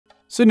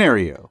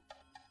Scenario: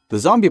 the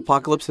zombie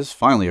apocalypse has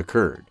finally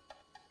occurred,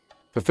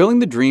 fulfilling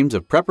the dreams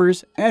of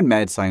preppers and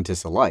mad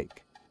scientists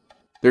alike.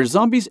 There's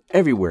zombies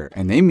everywhere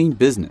and they mean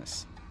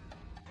business.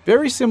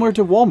 Very similar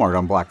to Walmart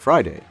on Black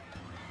Friday.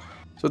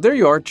 So there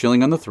you are,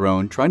 chilling on the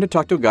throne, trying to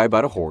talk to a guy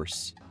about a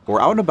horse, or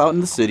out and about in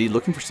the city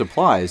looking for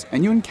supplies,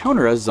 and you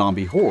encounter a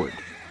zombie horde.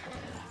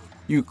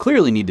 You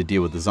clearly need to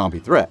deal with the zombie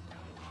threat.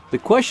 The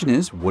question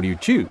is, what do you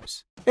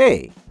choose?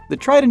 A. The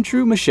tried and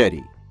true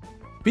machete.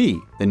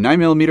 B. The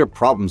 9mm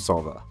problem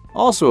solver,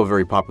 also a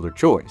very popular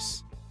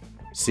choice.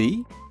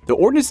 C. The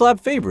Ordnance Lab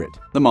favorite,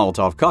 the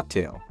Molotov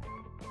cocktail.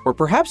 Or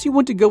perhaps you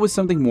want to go with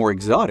something more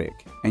exotic,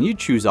 and you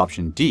choose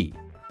option D,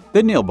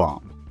 the nail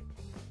bomb.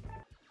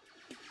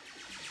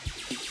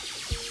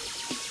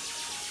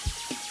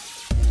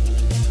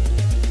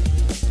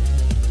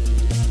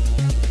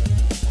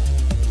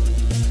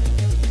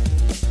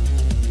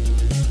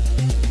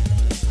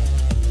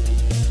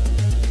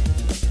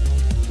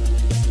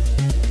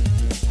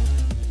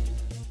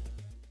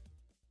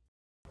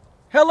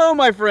 Hello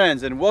my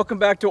friends, and welcome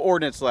back to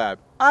Ordnance Lab.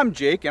 I'm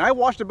Jake, and I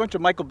watched a bunch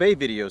of Michael Bay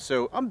videos,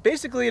 so I'm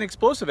basically an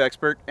explosive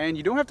expert, and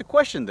you don't have to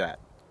question that.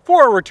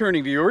 For our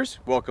returning viewers,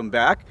 welcome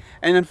back.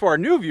 And then for our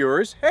new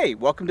viewers, hey,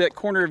 welcome to that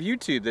corner of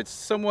YouTube that's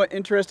somewhat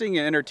interesting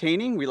and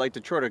entertaining. We like to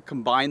try to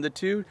combine the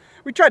two.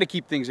 We try to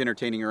keep things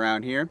entertaining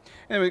around here,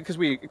 and because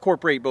we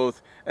incorporate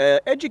both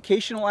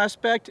educational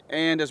aspect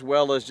and as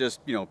well as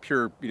just,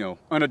 pure,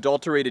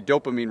 unadulterated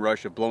dopamine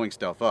rush of blowing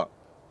stuff up.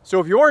 So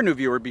if you are a new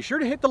viewer, be sure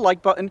to hit the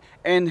like button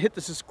and hit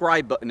the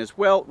subscribe button as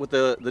well with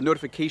the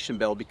notification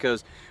bell,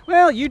 because,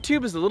 well,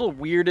 YouTube is a little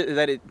weird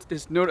that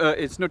it's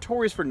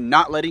notorious for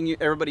not letting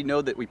everybody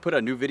know that we put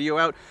a new video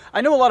out.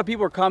 I know a lot of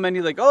people are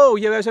commenting like, oh,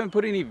 you guys haven't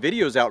put any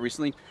videos out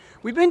recently.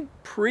 We've been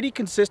pretty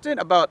consistent.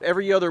 About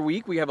every other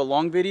week we have a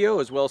long video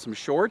as well as some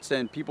shorts,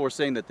 and people are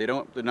saying that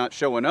they're not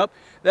showing up.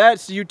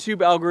 That's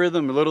YouTube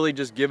algorithm literally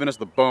just giving us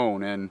the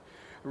bone, and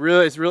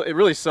it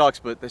really sucks,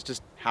 but that's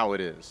just how it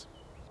is.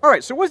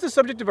 Alright, so what's the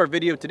subject of our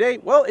video today?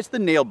 Well, it's the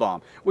nail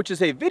bomb, which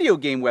is a video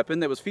game weapon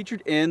that was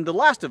featured in The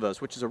Last of Us,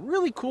 which is a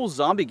really cool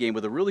zombie game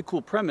with a really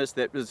cool premise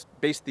that was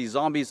based the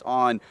zombies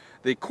on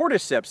the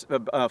cordyceps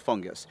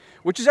fungus,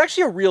 which is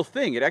actually a real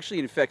thing. It actually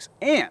infects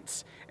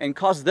ants and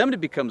causes them to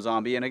become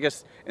zombie, and I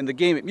guess in the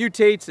game it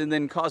mutates and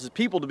then causes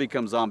people to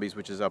become zombies,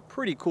 which is a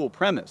pretty cool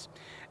premise.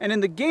 And in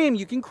the game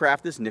you can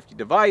craft this nifty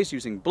device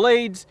using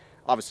blades,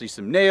 obviously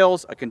some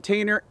nails, a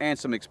container, and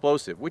some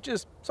explosive, which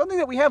is something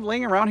that we have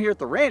laying around here at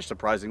the ranch,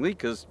 surprisingly,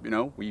 because,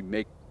 we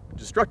make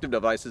destructive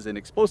devices and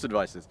explosive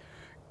devices.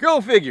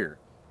 Go figure!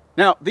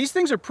 Now, these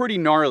things are pretty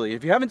gnarly.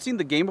 If you haven't seen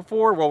the game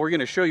before, well, we're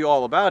going to show you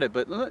all about it,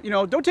 but,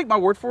 don't take my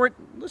word for it.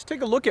 Let's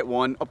take a look at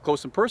one up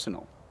close and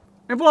personal.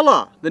 And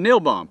voila, the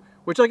nail bomb,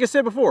 which, like I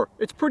said before,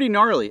 it's pretty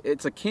gnarly.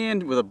 It's a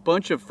can with a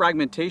bunch of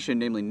fragmentation,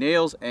 namely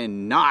nails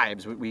and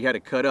knives we had to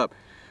cut up.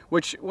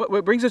 Which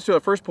what brings us to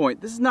our first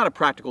point. This is not a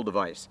practical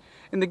device.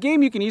 In the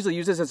game, you can easily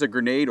use this as a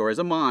grenade or as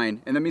a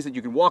mine, and that means that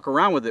you can walk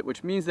around with it,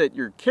 which means that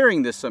you're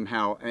carrying this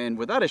somehow, and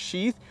without a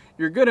sheath,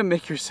 you're gonna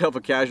make yourself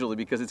a casualty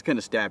because it's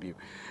gonna stab you.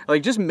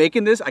 Like, just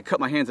making this, I cut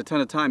my hands a ton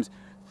of times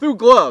through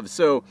gloves,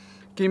 so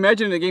can you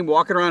imagine in a game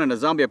walking around in a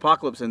zombie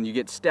apocalypse and you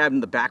get stabbed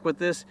in the back with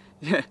this?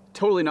 Yeah,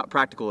 totally not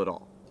practical at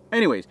all.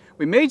 Anyways,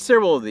 we made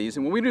several of these,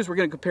 and what we do is we're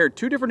going to compare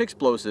two different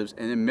explosives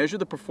and then measure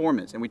the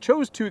performance. And we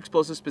chose two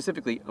explosives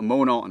specifically,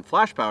 ammonal and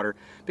flash powder,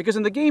 because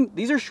in the game,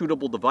 these are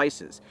shootable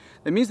devices.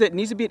 That means that it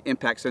needs to be an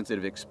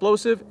impact-sensitive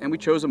explosive, and we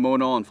chose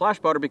ammonal and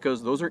flash powder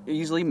because those are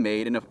easily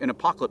made in an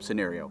apocalypse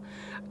scenario.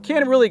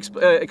 Can't really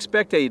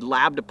expect a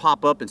lab to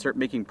pop up and start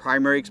making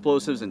primary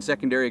explosives and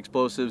secondary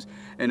explosives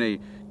in a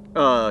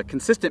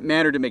consistent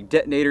manner to make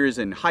detonators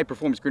and high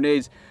performance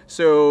grenades,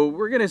 so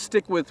we're going to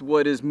stick with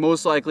what is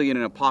most likely in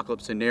an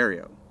apocalypse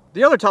scenario.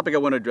 The other topic I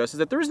want to address is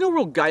that there is no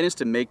real guidance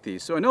to make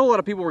these. So I know a lot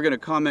of people were going to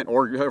comment,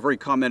 or have already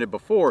commented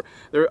before,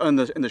 they're in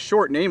the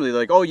short, namely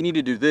like, oh, you need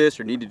to do this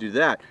or need to do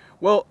that.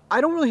 Well,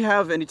 I don't really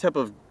have any type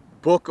of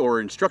book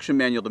or instruction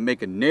manual to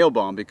make a nail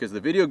bomb, because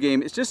the video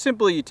game is just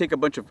simply you take a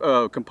bunch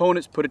of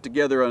components, put it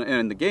together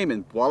in the game,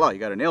 and voila, you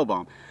got a nail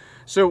bomb.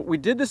 So we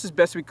did this as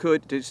best we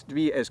could to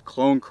be as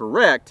clone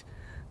correct,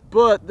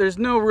 but there's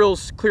no real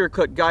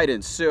clear-cut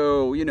guidance.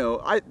 So,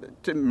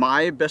 to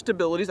my best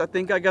abilities, I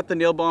think I got the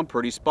nail bomb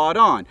pretty spot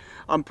on.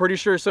 I'm pretty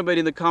sure somebody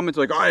in the comments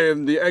like, I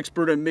am the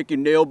expert in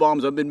making nail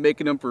bombs. I've been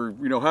making them for,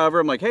 however.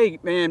 I'm like, hey,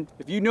 man,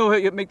 if you know how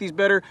to make these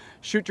better,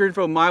 shoot your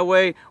info my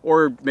way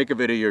or make a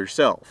video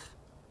yourself.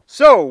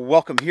 So,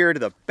 welcome here to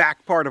the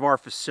back part of our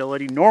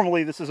facility.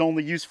 Normally, this is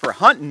only used for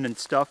hunting and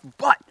stuff,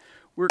 but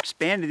we're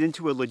expanded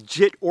into a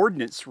legit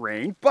ordnance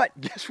range. But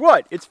guess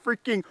what? It's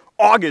freaking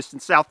August in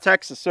South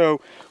Texas,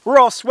 so we're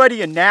all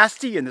sweaty and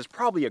nasty, and there's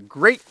probably a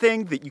great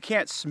thing that you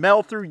can't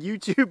smell through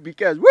YouTube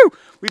because, woo,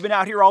 we've been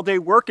out here all day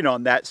working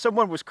on that.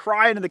 Someone was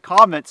crying in the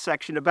comments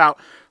section about,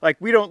 like,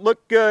 we don't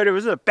look good, it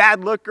was a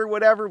bad look or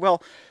whatever.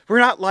 Well, we're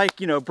not like,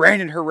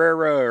 Brandon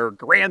Herrera or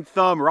Grand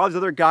Thumb or all these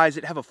other guys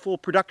that have a full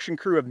production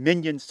crew of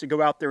minions to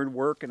go out there and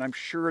work, and I'm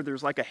sure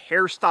there's like a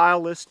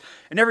hairstylist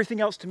and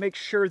everything else to make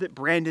sure that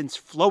Brandon's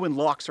flowing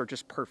blocks are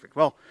just perfect.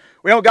 Well,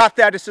 we don't got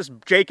that. It's just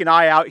Jake and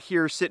I out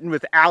here sitting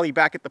with Allie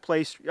back at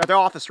the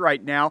office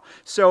right now.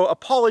 So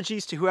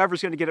apologies to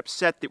whoever's going to get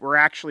upset that we're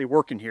actually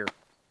working here.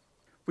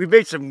 We've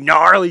made some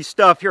gnarly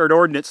stuff here at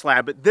Ordnance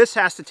Lab, but this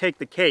has to take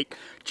the cake.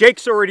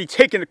 Jake's already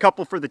taken a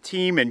couple for the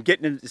team and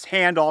getting his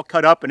hand all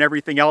cut up and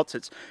everything else.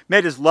 It's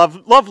made his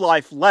love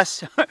life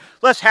less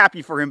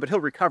happy for him, but he'll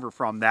recover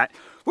from that.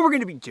 What we're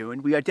going to be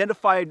doing, we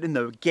identified in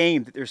the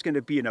game that there's going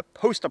to be in a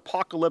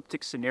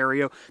post-apocalyptic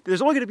scenario.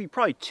 There's only going to be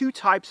probably 2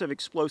 types of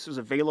explosives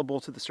available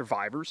to the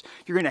survivors.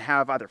 You're going to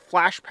have either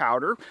flash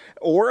powder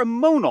or a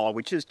monol,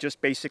 which is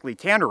just basically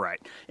tannerite.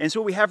 And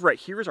so what we have right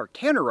here is our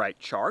tannerite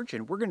charge,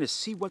 and we're going to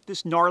see what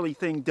this gnarly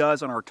thing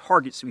does on our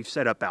targets we've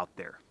set up out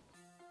there.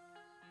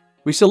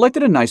 We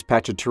selected a nice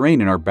patch of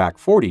terrain in our back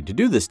 40 to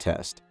do this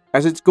test,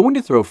 as it's going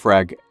to throw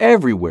frag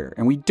everywhere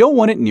and we don't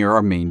want it near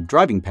our main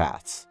driving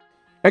paths.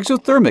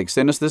 Exothermic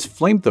sent us this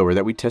flamethrower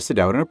that we tested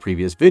out in a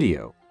previous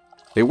video.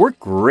 They work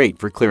great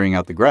for clearing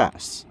out the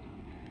grass.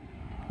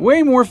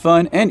 Way more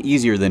fun and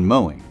easier than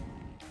mowing.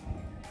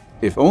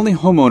 If only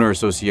homeowner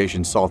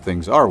associations saw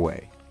things our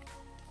way.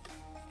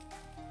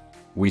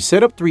 We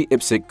set up 3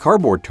 IPSC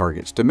cardboard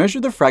targets to measure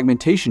the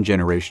fragmentation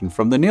generation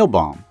from the nail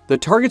bomb. The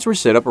targets were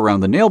set up around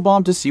the nail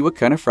bomb to see what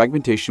kind of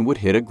fragmentation would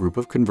hit a group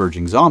of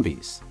converging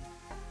zombies.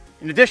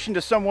 In addition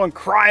to someone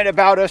crying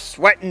about us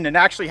sweating and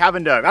actually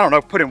having to, I don't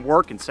know, put in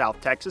work in South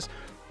Texas,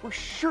 we're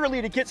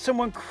surely to get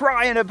someone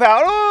crying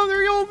about, oh,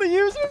 they're only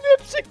using an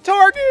IPSC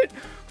target.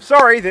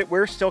 Sorry that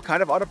we're still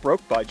kind of on a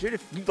broke budget.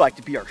 If you'd like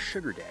to be our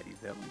sugar daddy,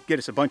 though, get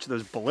us a bunch of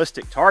those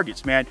ballistic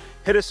targets, man,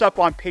 hit us up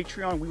on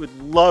Patreon. We would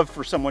love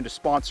for someone to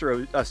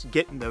sponsor us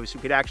getting those who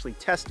could actually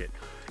test it.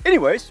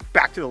 Anyways,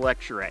 back to the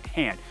lecture at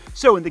hand.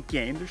 So in the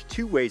game, there's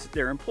 2 ways that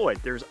they're employed.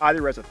 There's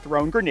either as a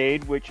thrown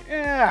grenade, which,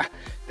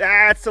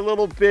 that's a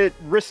little bit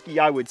risky,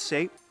 I would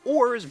say,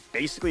 or is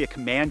basically a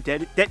command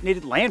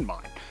detonated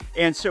landmine.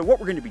 And so what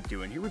we're going to be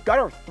doing here, we've got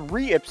our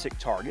 3 IPSC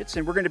targets,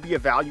 and we're going to be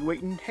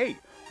evaluating, hey,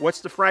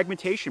 what's the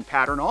fragmentation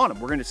pattern on them?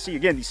 We're going to see,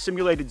 again, these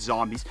simulated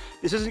zombies.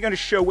 This isn't going to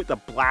show what the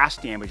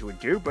blast damage would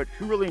do, but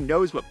who really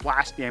knows what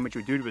blast damage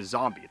would do to a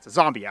zombie? It's a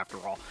zombie after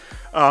all.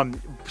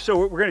 So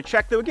we're going to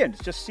check, though, again,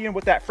 just seeing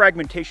what that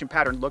fragmentation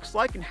pattern looks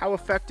like and how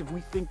effective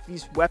we think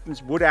these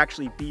weapons would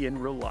actually be in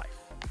real life.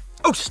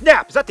 Oh,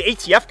 snap! Is that the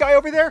ATF guy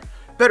over there?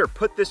 Better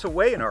put this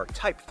away in our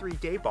Type 3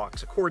 day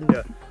box according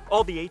to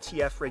all the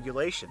ATF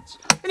regulations.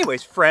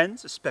 Anyways,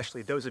 friends,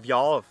 especially those of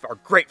y'all, our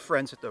great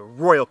friends at the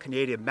Royal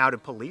Canadian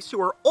Mounted Police,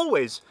 who are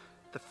always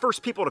the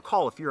first people to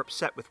call if you're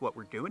upset with what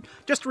we're doing.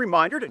 Just a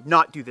reminder to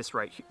not do this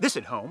this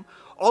at home.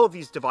 All of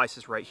these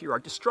devices right here are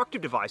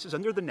destructive devices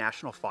under the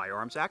National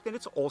Firearms Act, and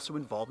it's also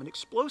involved in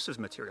explosives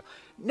material.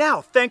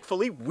 Now,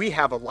 thankfully, we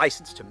have a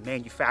license to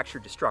manufacture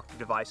destructive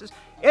devices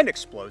and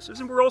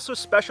explosives, and we're also a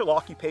special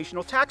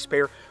occupational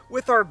taxpayer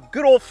with our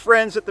good old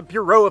friends at the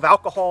Bureau of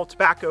Alcohol,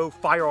 Tobacco,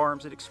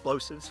 Firearms, and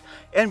Explosives,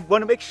 and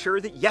want to make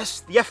sure that, yes,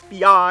 the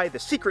FBI, the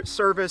Secret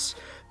Service,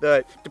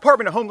 the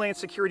Department of Homeland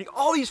Security,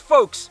 all these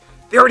folks,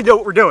 they already know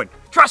what we're doing.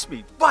 Trust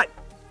me. But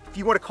if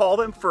you want to call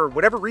them for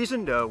whatever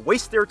reason to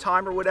waste their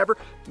time or whatever,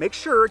 make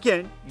sure,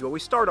 again, you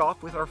always start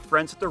off with our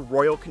friends at the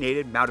Royal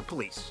Canadian Mounted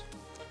Police.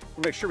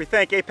 We'll make sure we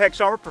thank Apex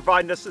Armor for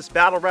providing us this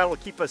battle rattle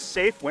to keep us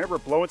safe whenever we're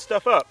blowing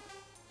stuff up.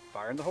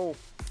 Fire in the hole.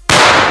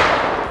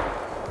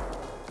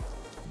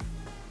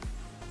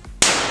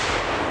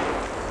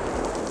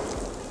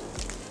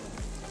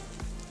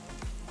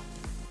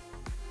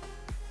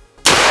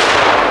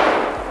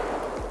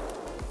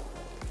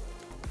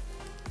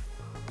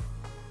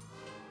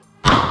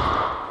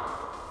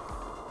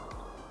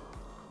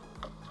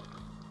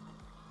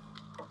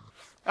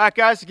 Alright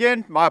guys,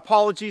 again, my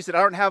apologies that I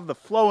don't have the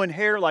flowing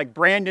hair like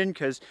Brandon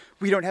because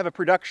we don't have a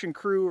production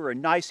crew or a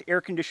nice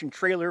air-conditioned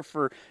trailer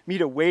for me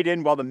to wait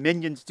in while the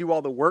minions do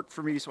all the work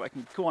for me so I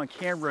can go on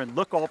camera and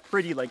look all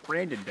pretty like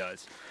Brandon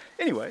does.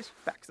 Anyways,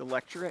 back to the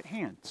lecture at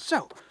hand.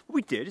 So, what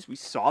we did is we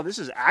saw this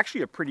is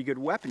actually a pretty good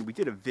weapon. We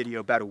did a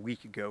video about a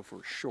week ago for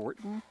a short,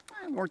 and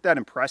I weren't that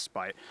impressed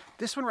by it.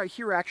 This one right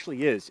here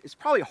actually is. It's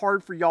probably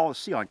hard for y'all to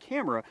see on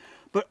camera,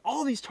 but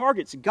all these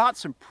targets got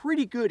some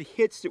pretty good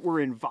hits that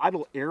were in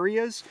vital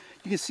areas.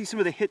 You can see some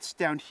of the hits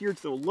down here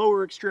to the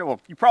lower extreme.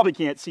 Well, you probably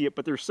can't see it,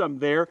 but there's some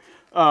there.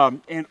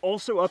 And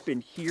also up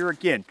in here,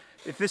 again,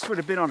 if this would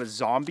have been on a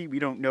zombie, we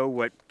don't know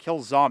what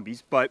kills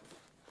zombies, but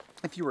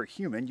if you were a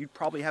human, you'd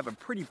probably have a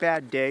pretty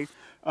bad day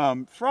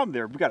from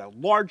there. We got a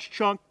large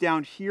chunk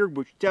down here,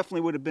 which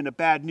definitely would have been a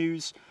bad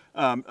news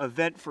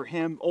event for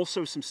him.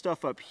 Also some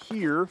stuff up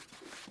here.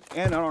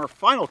 And on our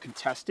final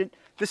contestant,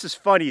 this is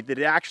funny that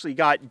it actually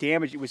got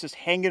damaged. It was just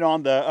hanging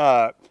on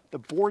the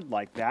board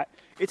like that.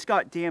 It's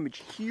got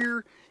damage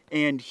here,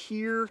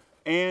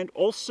 and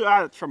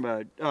also from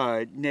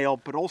a nail,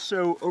 but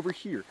also over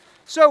here.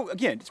 So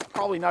again, it's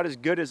probably not as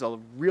good as a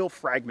real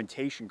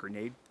fragmentation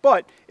grenade,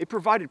 but it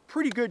provided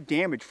pretty good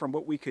damage from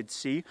what we could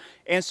see.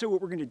 And so what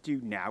we're going to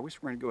do now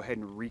is we're going to go ahead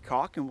and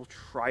recock, and we'll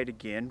try it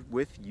again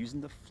with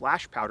using the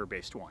flash powder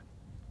based one.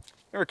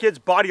 Remember kids,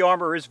 body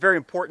armor is very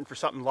important for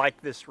something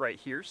like this right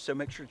here, so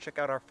make sure to check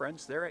out our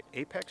friends there at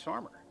Apex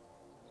Armor.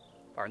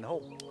 Fire in the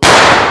hole.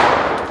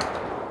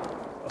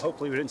 Well,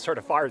 hopefully we didn't start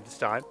a fire this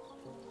time.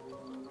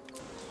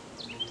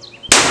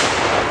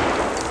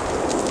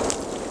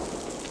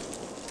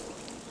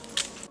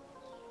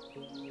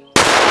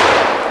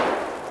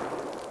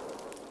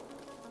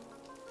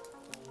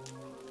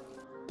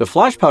 The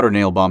flash powder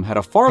nail bomb had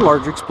a far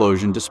larger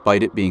explosion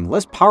despite it being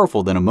less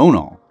powerful than a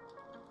monol.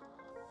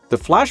 The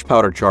flash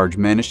powder charge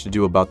managed to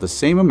do about the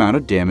same amount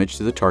of damage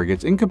to the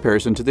targets in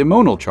comparison to the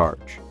monol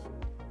charge.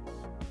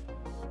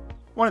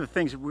 One of the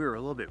things that we were a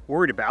little bit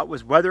worried about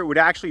was whether it would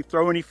actually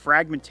throw any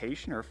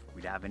fragmentation or if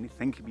we'd have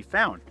anything to be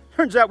found.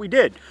 Turns out we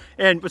did.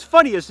 And what's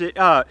funny is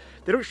that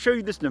they don't show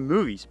you this in the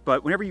movies,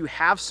 but whenever you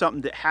have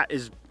something that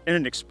is in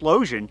an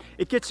explosion,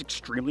 it gets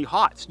extremely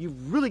hot. So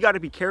you've really got to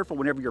be careful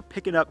whenever you're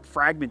picking up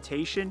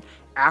fragmentation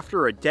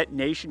after a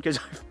detonation, because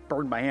I've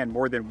burned my hand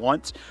more than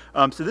once.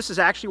 So this is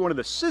actually one of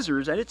the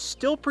scissors, and it's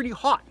still pretty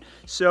hot.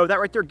 So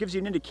that right there gives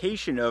you an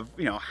indication of,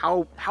 you know,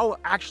 how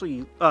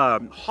actually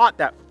hot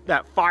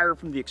that fire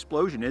from the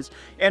explosion is,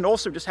 and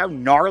also just how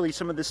gnarly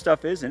some of this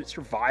stuff is, and it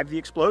survived the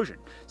explosion.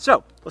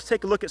 So let's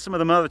take a look at some of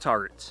the other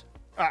targets.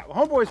 All right,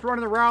 well, homeboy's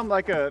running around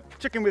like a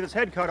chicken with his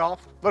head cut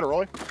off,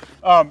 literally.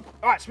 All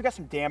right, so we got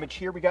some damage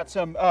here. We got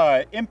some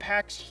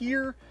impacts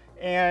here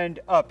and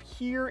up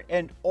here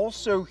and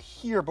also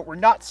here, but we're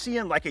not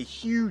seeing like a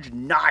huge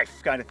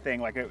knife kind of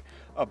thing, like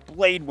a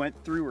blade went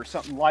through or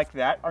something like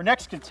that. Our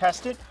next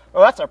contestant,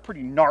 oh, that's a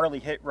pretty gnarly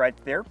hit right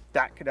there.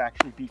 That could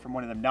actually be from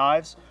one of them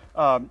knives.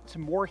 Some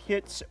more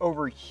hits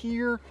over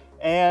here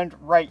and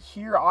right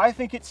here. I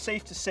think it's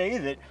safe to say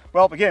that,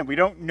 well, again, we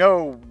don't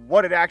know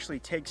what it actually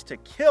takes to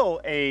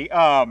kill a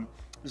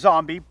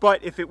zombie,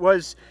 but if it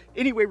was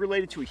any way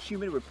related to a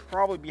human, it would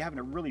probably be having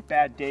a really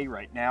bad day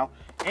right now.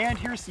 And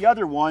here's the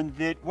other one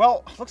that,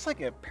 well, looks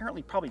like it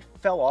apparently probably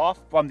fell off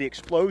from the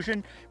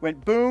explosion,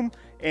 went boom,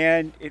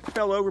 and it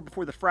fell over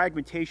before the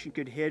fragmentation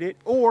could hit it,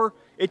 or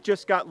it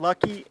just got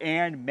lucky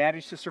and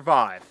managed to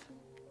survive.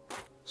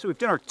 So we've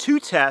done our two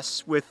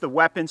tests with the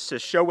weapons to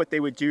show what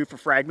they would do for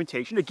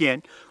fragmentation.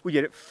 Again, we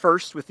did it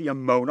first with the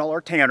monol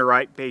or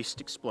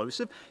tannerite-based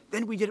explosive.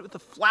 Then we did it with the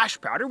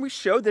flash powder, and we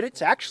showed that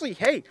it's actually,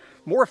 hey,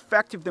 more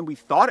effective than we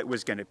thought it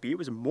was going to be. It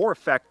was more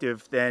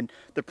effective than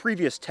the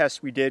previous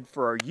test we did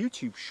for our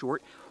YouTube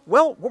short.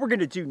 Well, what we're going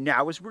to do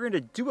now is we're going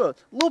to do a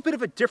little bit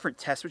of a different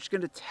test, which is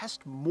going to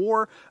test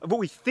more of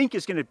what we think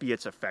is going to be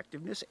its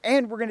effectiveness,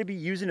 and we're going to be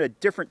using a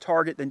different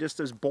target than just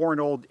those boring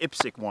old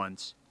IPSC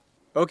ones.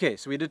 Okay,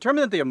 so we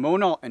determined that the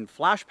monol and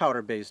flash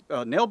powder based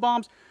nail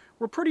bombs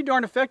were pretty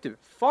darn effective.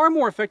 Far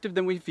more effective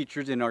than we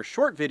featured in our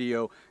short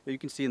video that you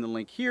can see in the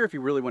link here if you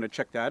really want to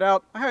check that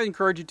out. I highly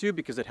encourage you to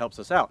because it helps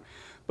us out.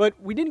 But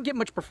we didn't get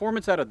much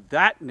performance out of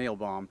that nail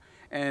bomb,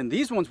 and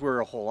these ones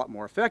were a whole lot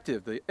more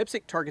effective. The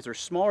IPSC targets are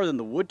smaller than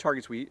the wood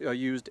targets we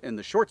used in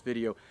the shorts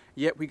video,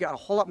 yet we got a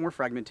whole lot more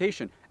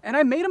fragmentation. And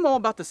I made them all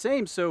about the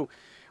same, so,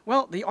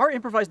 well, they are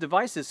improvised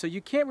devices, so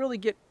you can't really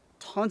get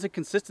tons of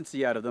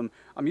consistency out of them.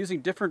 I'm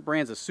using different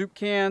brands of soup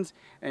cans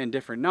and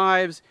different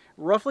knives,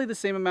 roughly the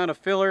same amount of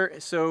filler,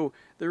 so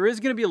there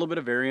is going to be a little bit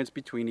of variance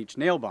between each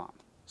nail bomb.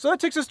 So that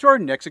takes us to our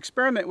next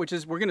experiment, which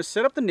is we're going to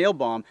set up the nail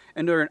bomb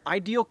under an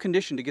ideal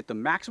condition to get the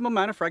maximum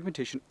amount of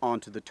fragmentation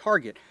onto the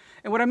target.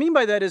 And what I mean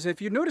by that is,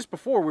 if you noticed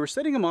before, we were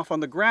setting them off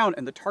on the ground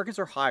and the targets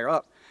are higher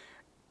up.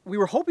 We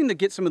were hoping to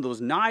get some of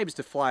those knives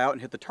to fly out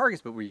and hit the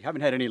targets, but we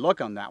haven't had any luck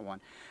on that one.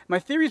 My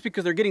theory is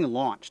because they're getting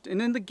launched. And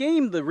in the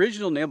game, the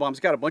original nail bomb's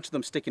got a bunch of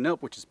them sticking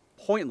up, which is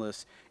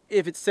pointless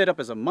if it's set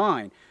up as a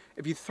mine.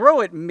 If you throw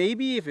it,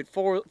 maybe if it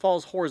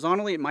falls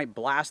horizontally, it might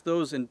blast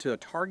those into a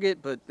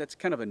target, but that's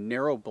kind of a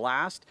narrow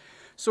blast.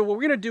 So what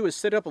we're going to do is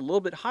set up a little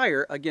bit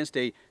higher against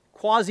a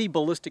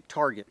quasi-ballistic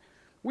target.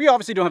 We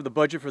obviously don't have the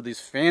budget for these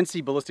fancy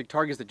ballistic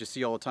targets that you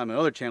see all the time on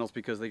other channels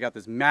because they got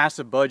this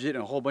massive budget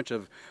and a whole bunch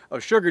of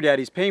sugar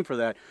daddies paying for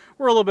that.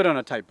 We're a little bit on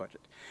a tight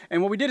budget.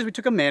 And what we did is we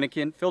took a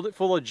mannequin, filled it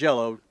full of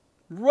Jello,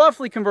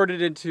 roughly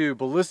converted it into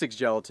ballistics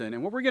gelatin.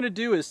 And what we're going to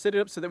do is set it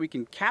up so that we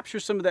can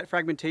capture some of that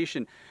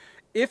fragmentation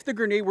if the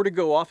grenade were to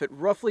go off at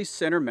roughly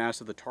center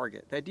mass of the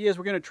target. The idea is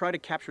we're going to try to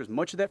capture as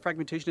much of that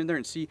fragmentation in there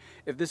and see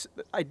if this,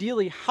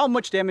 ideally, how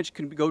much damage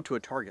can go to a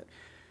target.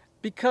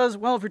 Because,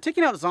 well, if you're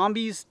taking out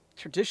zombies,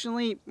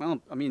 traditionally, well,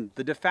 I mean,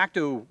 the de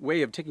facto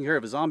way of taking care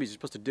of a zombie is you're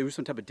supposed to do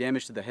some type of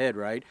damage to the head,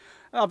 right?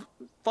 I've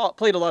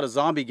played a lot of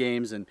zombie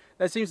games, and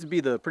that seems to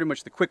be pretty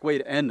much the quick way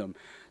to end them.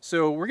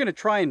 So we're going to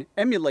try and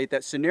emulate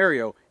that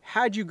scenario.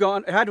 Had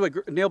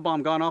a nail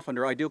bomb gone off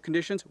under ideal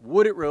conditions,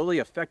 would it really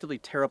effectively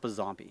tear up a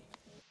zombie?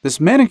 This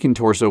mannequin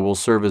torso will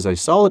serve as a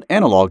solid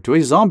analog to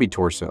a zombie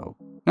torso.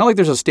 Not like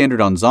there's a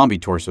standard on zombie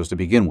torsos to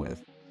begin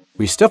with.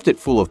 We stuffed it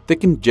full of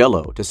thickened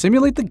Jello to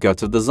simulate the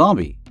guts of the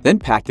zombie, then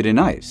packed it in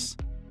ice.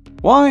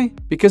 Why?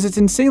 Because it's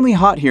insanely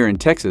hot here in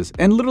Texas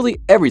and literally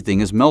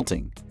everything is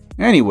melting.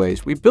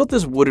 Anyways, we built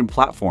this wooden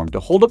platform to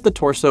hold up the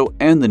torso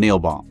and the nail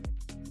bomb.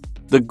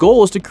 The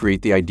goal is to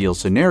create the ideal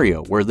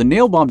scenario where the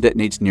nail bomb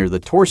detonates near the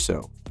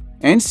torso,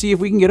 and see if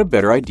we can get a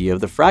better idea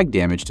of the frag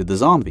damage to the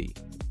zombie.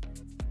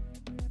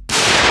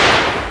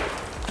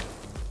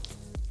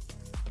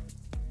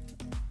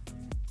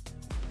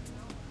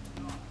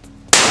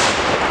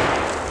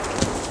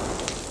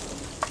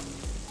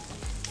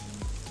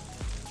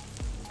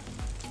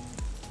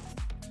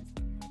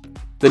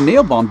 the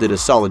nail bomb did a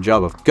solid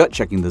job of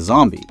gut-checking the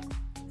zombie.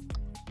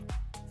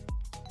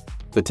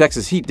 The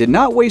Texas heat did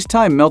not waste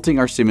time melting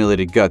our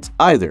simulated guts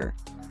either.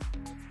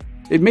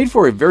 It made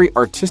for a very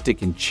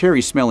artistic and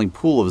cherry-smelling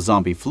pool of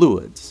zombie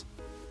fluids.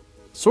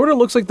 Sorta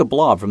looks like the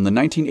Blob from the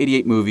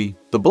 1988 movie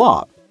The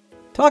Blob.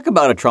 Talk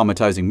about a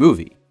traumatizing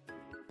movie.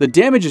 The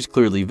damage is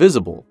clearly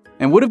visible,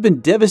 and would have been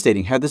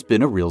devastating had this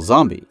been a real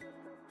zombie.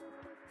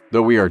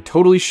 Though we are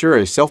totally sure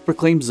a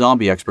self-proclaimed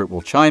zombie expert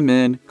will chime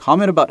in,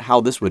 comment about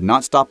how this would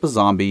not stop a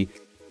zombie,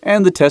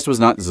 and the test was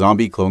not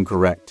zombie clone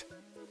correct.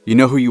 You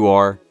know who you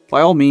are.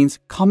 By all means,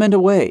 comment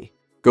away.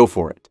 Go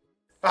for it.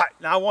 All right,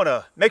 now I want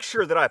to make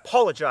sure that I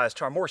apologize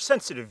to our more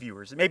sensitive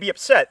viewers that may be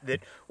upset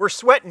that we're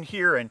sweating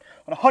here on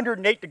a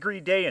 108-degree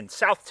day in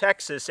South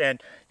Texas,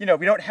 and we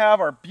don't have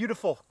our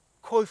beautiful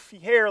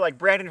coiffy hair like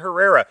Brandon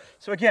Herrera.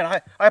 So again,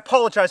 I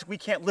apologize if we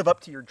can't live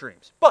up to your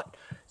dreams. But,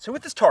 so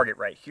with this target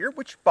right here,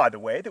 which, by the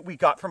way, that we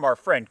got from our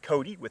friend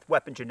Cody with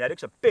Weapon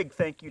Genetics, a big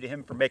thank you to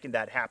him for making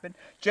that happen.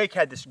 Jake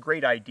had this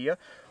great idea.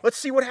 Let's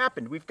see what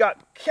happened. We've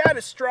got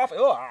catastrophic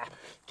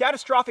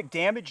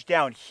damage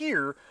down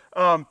here,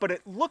 but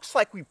it looks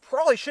like we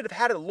probably should have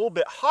had it a little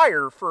bit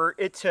higher for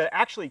it to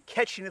actually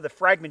catch into the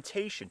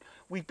fragmentation.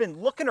 We've been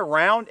looking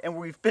around and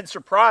we've been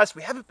surprised.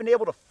 We haven't been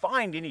able to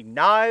find any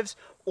knives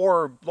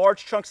or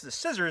large chunks of the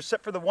scissors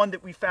except for the one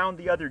that we found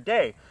the other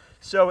day.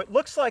 So it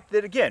looks like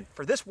that, again,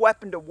 for this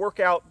weapon to work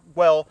out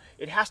well,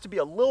 it has to be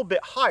a little bit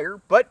higher,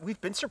 but we've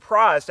been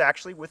surprised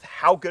actually with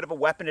how good of a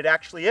weapon it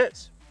actually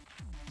is.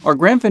 Our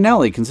grand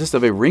finale consists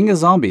of a ring of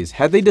zombies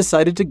had they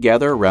decided to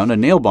gather around a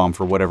nail bomb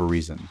for whatever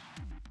reason.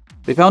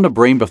 They found a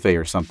brain buffet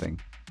or something.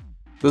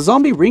 The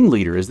zombie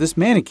ringleader is this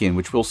mannequin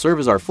which will serve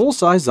as our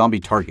full-size zombie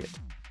target.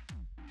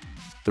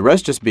 The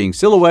rest just being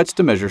silhouettes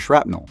to measure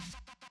shrapnel.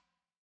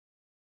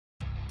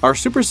 Our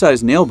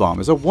supersized nail bomb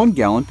is a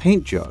 1-gallon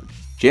paint jug,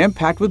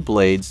 jam-packed with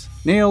blades,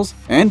 nails,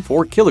 and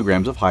 4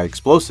 kilograms of high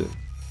explosive.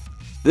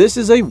 This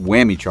is a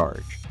whammy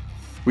charge.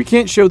 We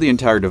can't show the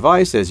entire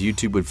device as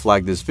YouTube would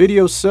flag this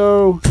video,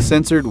 so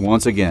censored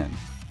once again.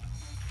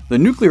 The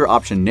nuclear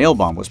option nail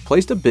bomb was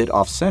placed a bit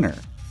off-center.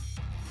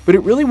 But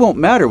it really won't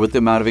matter with the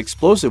amount of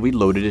explosive we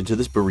loaded into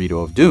this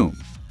burrito of doom.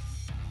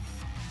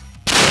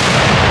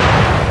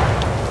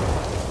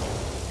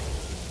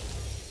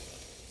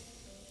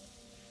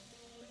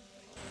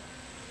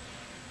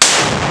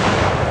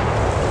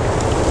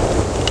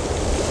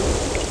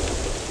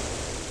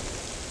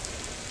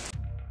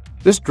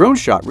 This drone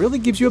shot really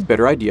gives you a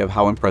better idea of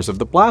how impressive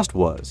the blast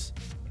was.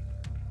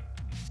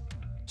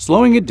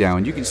 Slowing it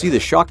down, you can see the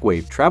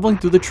shockwave traveling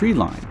through the tree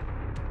line.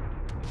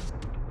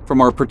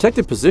 From our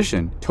protected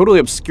position, totally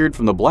obscured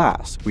from the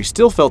blast, we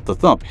still felt the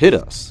thump hit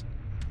us.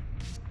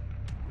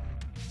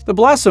 The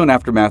blast zone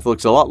aftermath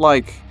looks a lot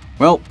like,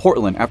 well,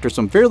 Portland after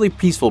some fairly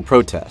peaceful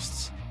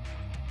protests.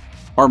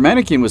 Our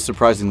mannequin was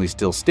surprisingly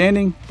still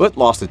standing, but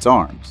lost its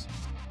arms.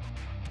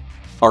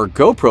 Our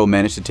GoPro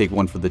managed to take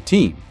one for the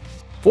team.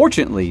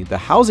 Fortunately, the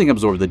housing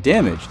absorbed the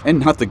damage and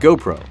not the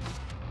GoPro.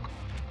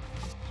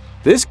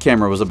 This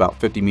camera was about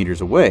 50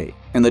 meters away,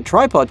 and the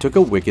tripod took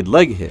a wicked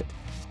leg hit.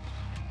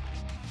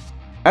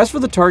 As for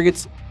the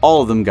targets,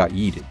 all of them got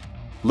yeeted.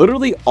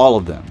 Literally all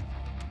of them.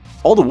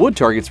 All the wood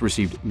targets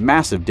received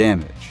massive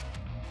damage.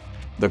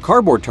 The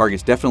cardboard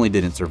targets definitely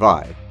didn't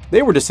survive.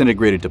 They were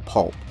disintegrated to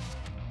pulp.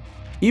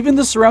 Even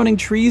the surrounding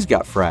trees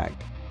got fragged.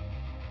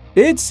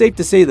 It's safe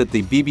to say that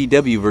the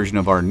BBW version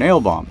of our nail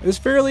bomb is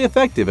fairly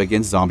effective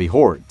against zombie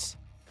hordes.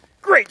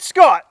 Great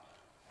Scott!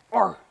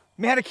 Our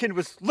mannequin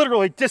was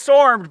literally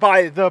disarmed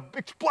by the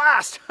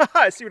blast.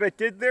 See what I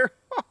did there?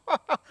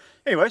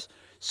 Anyways,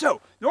 so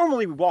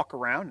normally we walk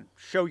around and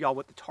show y'all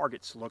what the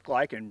targets look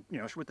like and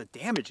show what the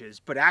damage is,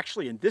 but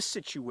actually in this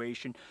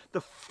situation,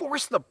 the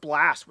force of the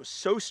blast was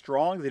so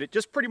strong that it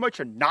just pretty much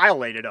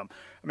annihilated them.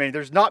 I mean,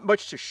 there's not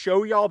much to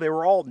show y'all. They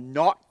were all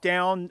knocked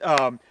down.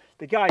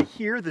 The guy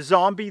here, the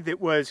zombie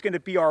that was going to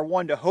be our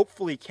one to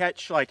hopefully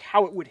catch like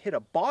how it would hit a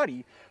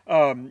body,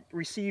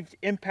 received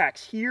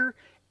impacts here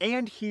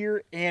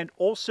and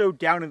also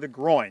down in the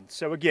groin.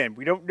 So again,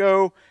 we don't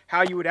know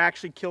how you would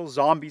actually kill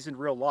zombies in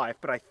real life,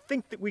 but I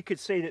think that we could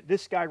say that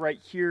this guy right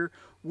here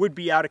would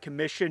be out of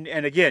commission.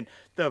 And again,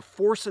 the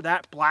force of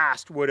that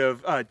blast would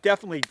have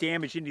definitely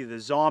damaged any of the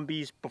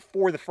zombies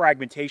before the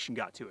fragmentation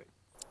got to it.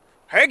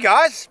 Hey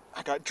guys,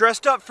 I got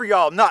dressed up for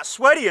y'all. I'm not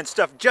sweaty and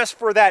stuff, just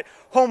for that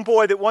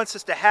homeboy that wants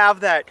us to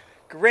have that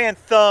grand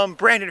thumb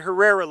Brandon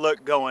Herrera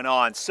look going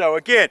on. So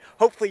again,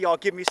 hopefully y'all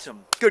give me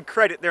some good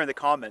credit there in the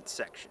comments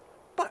section.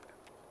 But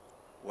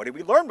what did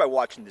we learn by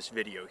watching this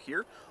video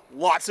here?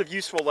 Lots of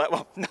useful,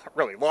 well, not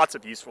really lots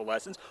of useful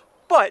lessons,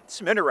 but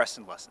some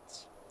interesting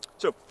lessons.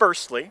 So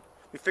firstly,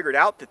 we figured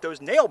out that those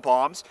nail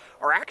bombs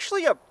are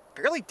actually a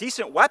fairly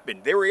decent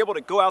weapon. They were able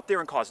to go out there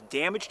and cause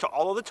damage to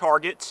all of the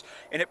targets,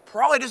 and it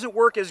probably doesn't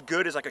work as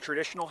good as like a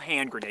traditional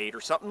hand grenade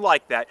or something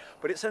like that,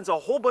 but it sends a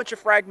whole bunch of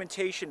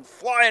fragmentation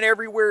flying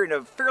everywhere in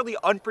a fairly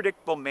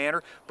unpredictable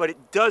manner, but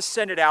it does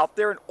send it out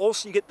there, and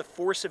also you get the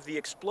force of the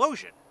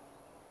explosion.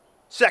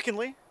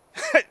 Secondly,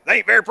 they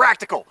ain't very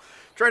practical.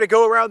 Trying to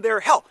go around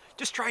there, hell,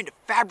 just trying to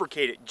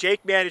fabricate it.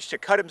 Jake managed to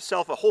cut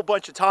himself a whole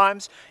bunch of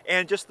times,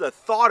 and just the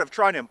thought of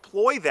trying to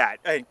employ that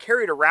and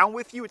carry it around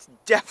with you, it's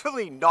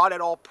definitely not at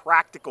all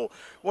practical.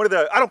 I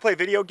don't play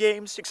video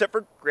games except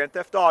for Grand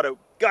Theft Auto.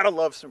 Gotta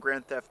love some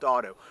Grand Theft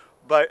Auto.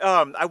 But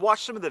I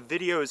watched some of the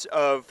videos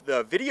of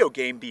the video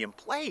game being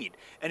played,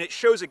 and it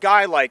shows a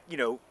guy like, you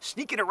know,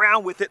 sneaking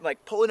around with it and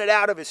like pulling it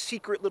out of his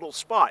secret little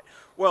spot.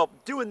 Well,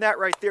 doing that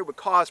right there would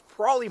cause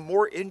probably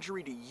more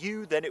injury to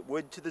you than it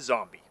would to the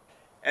zombie.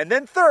 And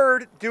then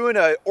third, doing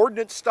a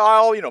ordnance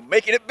style, you know,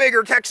 making it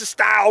bigger, Texas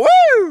style,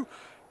 woo!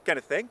 Kind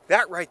of thing.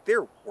 That right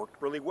there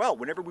worked really well.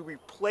 Whenever we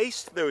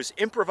replaced those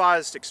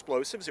improvised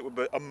explosives, it would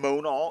be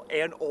ammonal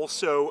and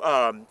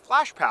also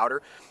flash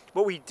powder.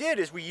 What we did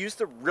is we used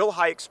the real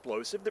high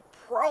explosive that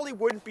probably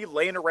wouldn't be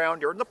laying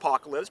around during the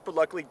apocalypse, but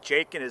luckily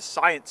Jake and his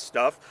science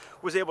stuff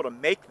was able to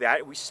make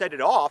that. We set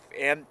it off,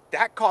 and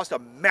that caused a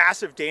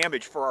massive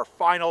damage for our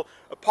final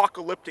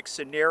apocalyptic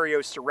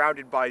scenario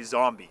surrounded by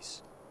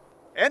zombies.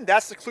 And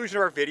that's the conclusion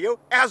of our video.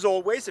 As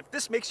always, if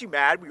this makes you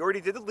mad, we already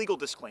did the legal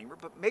disclaimer,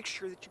 but make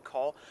sure that you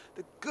call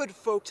the good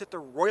folks at the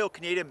Royal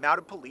Canadian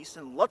Mounted Police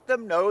and let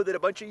them know that a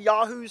bunch of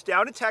yahoos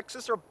down in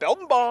Texas are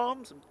building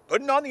bombs and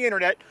putting on the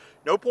internet.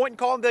 No point in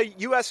calling the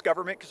US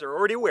government because they're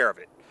already aware of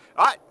it.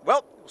 All right,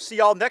 well, we'll see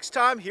y'all next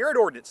time here at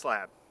Ordnance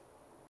Lab.